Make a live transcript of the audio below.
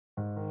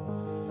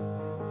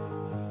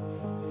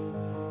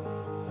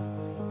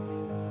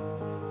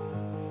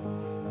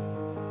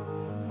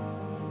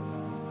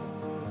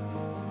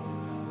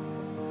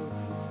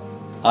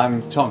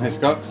I'm Tom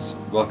Hiscocks,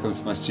 welcome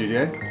to my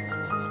studio.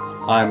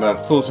 I'm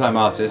a full-time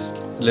artist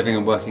living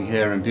and working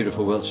here in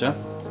beautiful Wiltshire,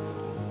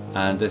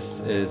 and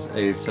this is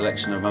a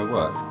selection of my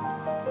work.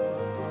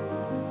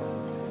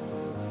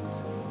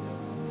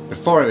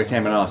 Before I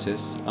became an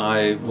artist,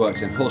 I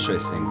worked in horse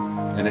racing,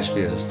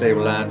 initially as a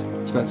stable lad,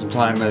 spent some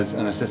time as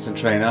an assistant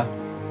trainer,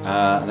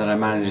 and then I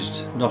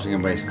managed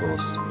Nottingham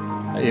Racecourse.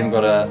 I even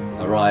got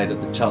a ride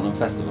at the Cheltenham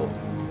Festival.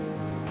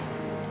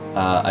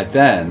 I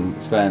then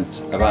spent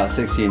about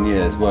 16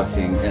 years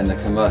working in the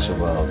commercial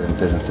world in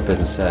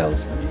business-to-business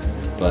sales,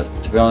 but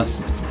to be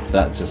honest,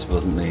 that just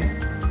wasn't me.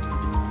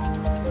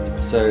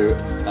 So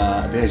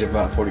at the age of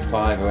about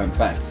 45, I went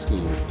back to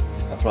school,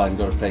 applied and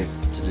got a place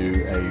to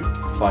do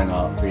a fine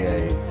art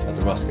BA at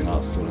the Ruskin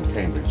Art School in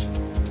Cambridge.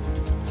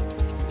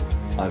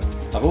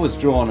 I've always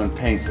drawn and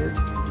painted,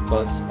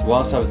 but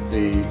whilst I was at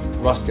the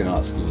Ruskin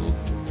Art School,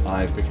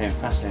 I became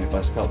fascinated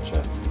by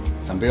sculpture,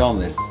 and beyond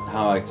this,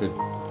 how I could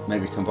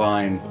maybe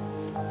combine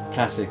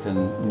classic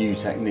and new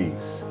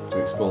techniques to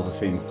explore the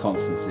theme of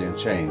constancy and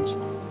change.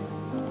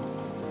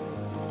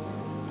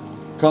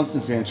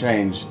 Constancy and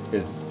change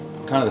is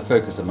kind of the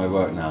focus of my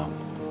work now,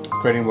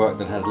 creating work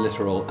that has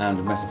literal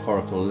and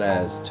metaphorical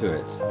layers to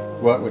it.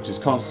 Work which is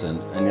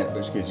constant and yet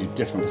which gives you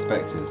different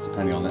perspectives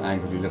depending on the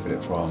angle you look at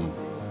it from,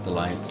 the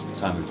light,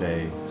 time of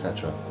day,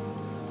 etc.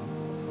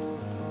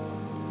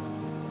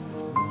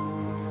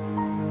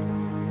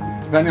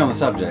 Depending on the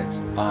subject,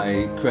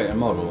 I create a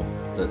model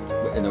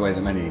that, in the way that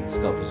many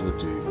sculptors would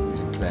do,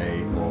 using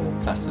clay or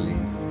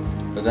plastiline.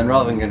 But then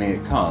rather than getting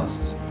it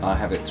cast, I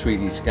have it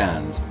 3D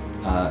scanned.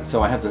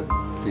 So I have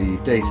the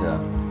data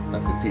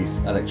of the piece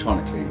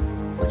electronically,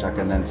 which I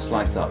can then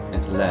slice up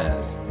into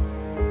layers.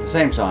 At the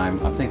same time,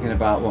 I'm thinking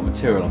about what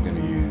material I'm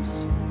going to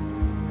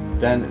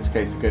use. Then it's a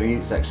case of getting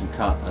each section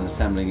cut and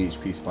assembling each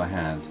piece by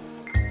hand.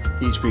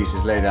 Each piece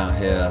is laid out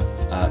here,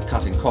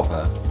 cut in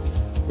copper,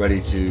 ready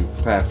to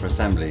prepare for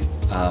assembly.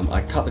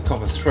 I cut the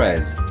copper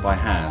thread by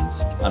hand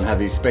and have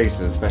these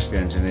spacers specially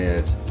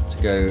engineered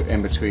to go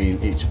in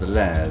between each of the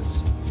layers.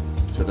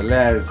 So the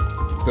layers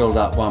build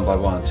up one by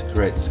one to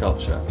create the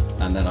sculpture,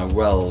 and then I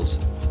weld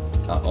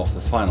off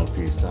the final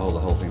piece to hold the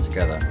whole thing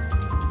together.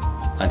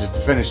 And just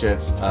to finish it,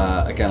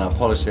 again I'll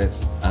polish it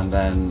and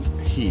then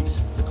heat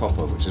the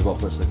copper, which is what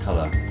puts the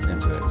colour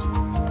into it.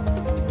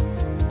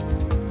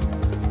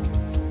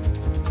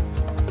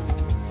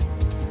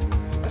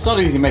 It's not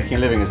easy making a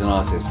living as an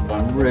artist, but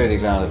I'm really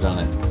glad I've done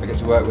it. I get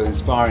to work with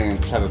inspiring and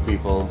clever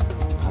people,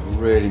 have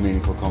really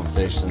meaningful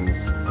conversations,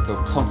 I feel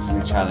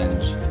constantly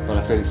challenged, but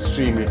I feel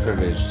extremely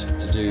privileged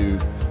to do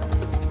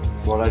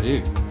what I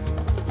do.